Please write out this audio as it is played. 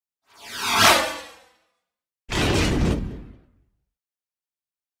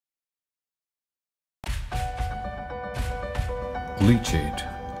Leachate,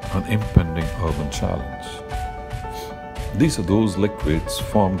 an impending urban challenge. These are those liquids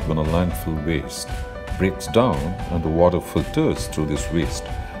formed when a landfill waste breaks down and the water filters through this waste,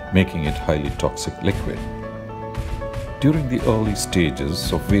 making it highly toxic liquid. During the early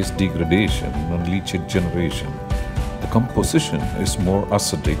stages of waste degradation and leachate generation, the composition is more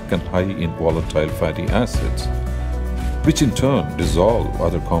acidic and high in volatile fatty acids, which in turn dissolve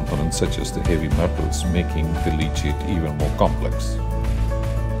other components such as the heavy metals, making the leachate even more complex.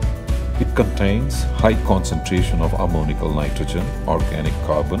 It contains high concentration of ammonical nitrogen, organic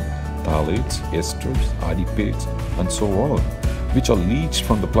carbon, phthalates, esters, adipates, and so on, which are leached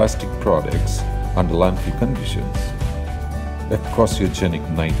from the plastic products under landfill conditions. A carcinogenic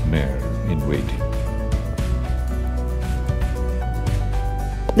nightmare in waiting.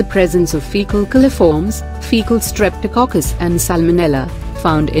 The presence of fecal coliforms, fecal streptococcus and salmonella,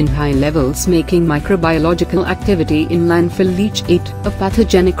 found in high levels, making microbiological activity in landfill leachate a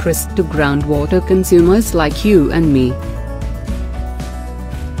pathogenic risk to groundwater consumers like you and me.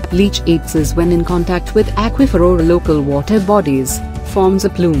 Leachate, when in contact with aquifer or local water bodies, forms a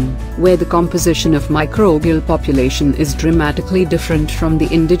plume, where the composition of microbial population is dramatically different from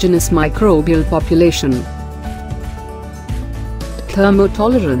the indigenous microbial population.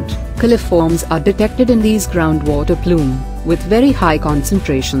 Thermotolerant coliforms are detected in these groundwater plume, with very high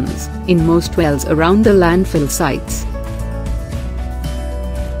concentrations, in most wells around the landfill sites.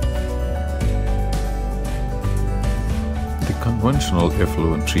 The conventional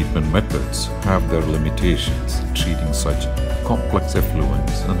effluent treatment methods have their limitations in treating such complex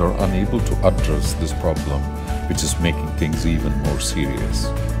effluents and are unable to address this problem, which is making things even more serious.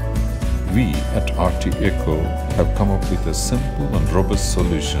 We at RT ECO have come up with a simple and robust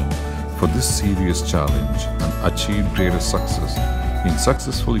solution for this serious challenge and achieved greater success in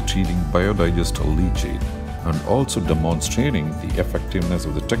successfully treating Biodigester leachate and also demonstrating the effectiveness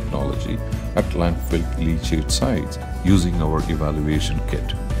of the technology at landfill leachate sites using our evaluation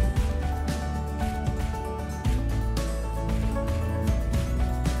kit.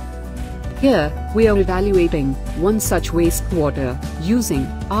 Here, we are evaluating one such wastewater using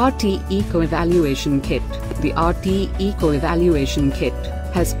RT ECO Evaluation Kit. The RT ECO Evaluation Kit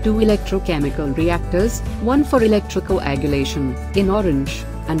has two electrochemical reactors, one for electrocoagulation in orange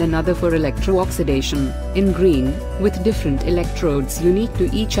and another for electro-oxidation in green, with different electrodes unique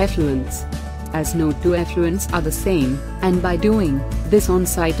to each effluent. As no two effluents are the same, and by doing this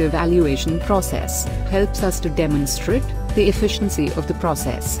on-site evaluation process helps us to demonstrate the efficiency of the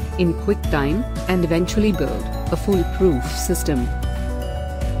process in quick time and eventually build a foolproof system.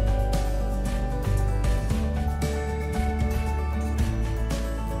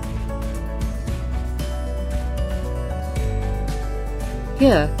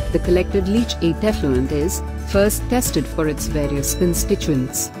 Here, the collected leachate effluent is first tested for its various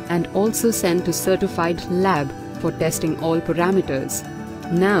constituents and also sent to certified lab for testing all parameters.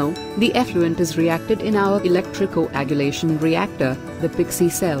 Now, the effluent is reacted in our electrocoagulation reactor, the Pixie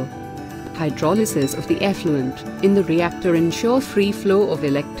cell. Hydrolysis of the effluent in the reactor ensures free flow of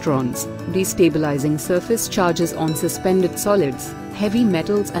electrons, destabilizing surface charges on suspended solids, heavy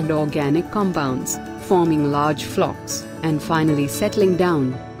metals and organic compounds, forming large flocks, and finally settling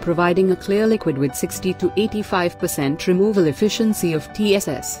down, providing a clear liquid with 60 to 85% removal efficiency of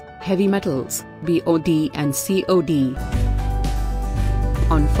TSS, heavy metals, BOD and COD.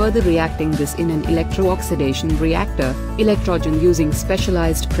 On further reacting this in an electro-oxidation reactor, electrogen using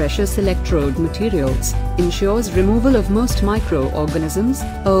specialized precious electrode materials ensures removal of most microorganisms,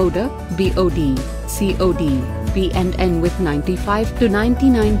 odour, BOD, COD, P and N with 95 to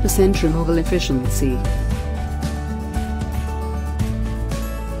 99% removal efficiency.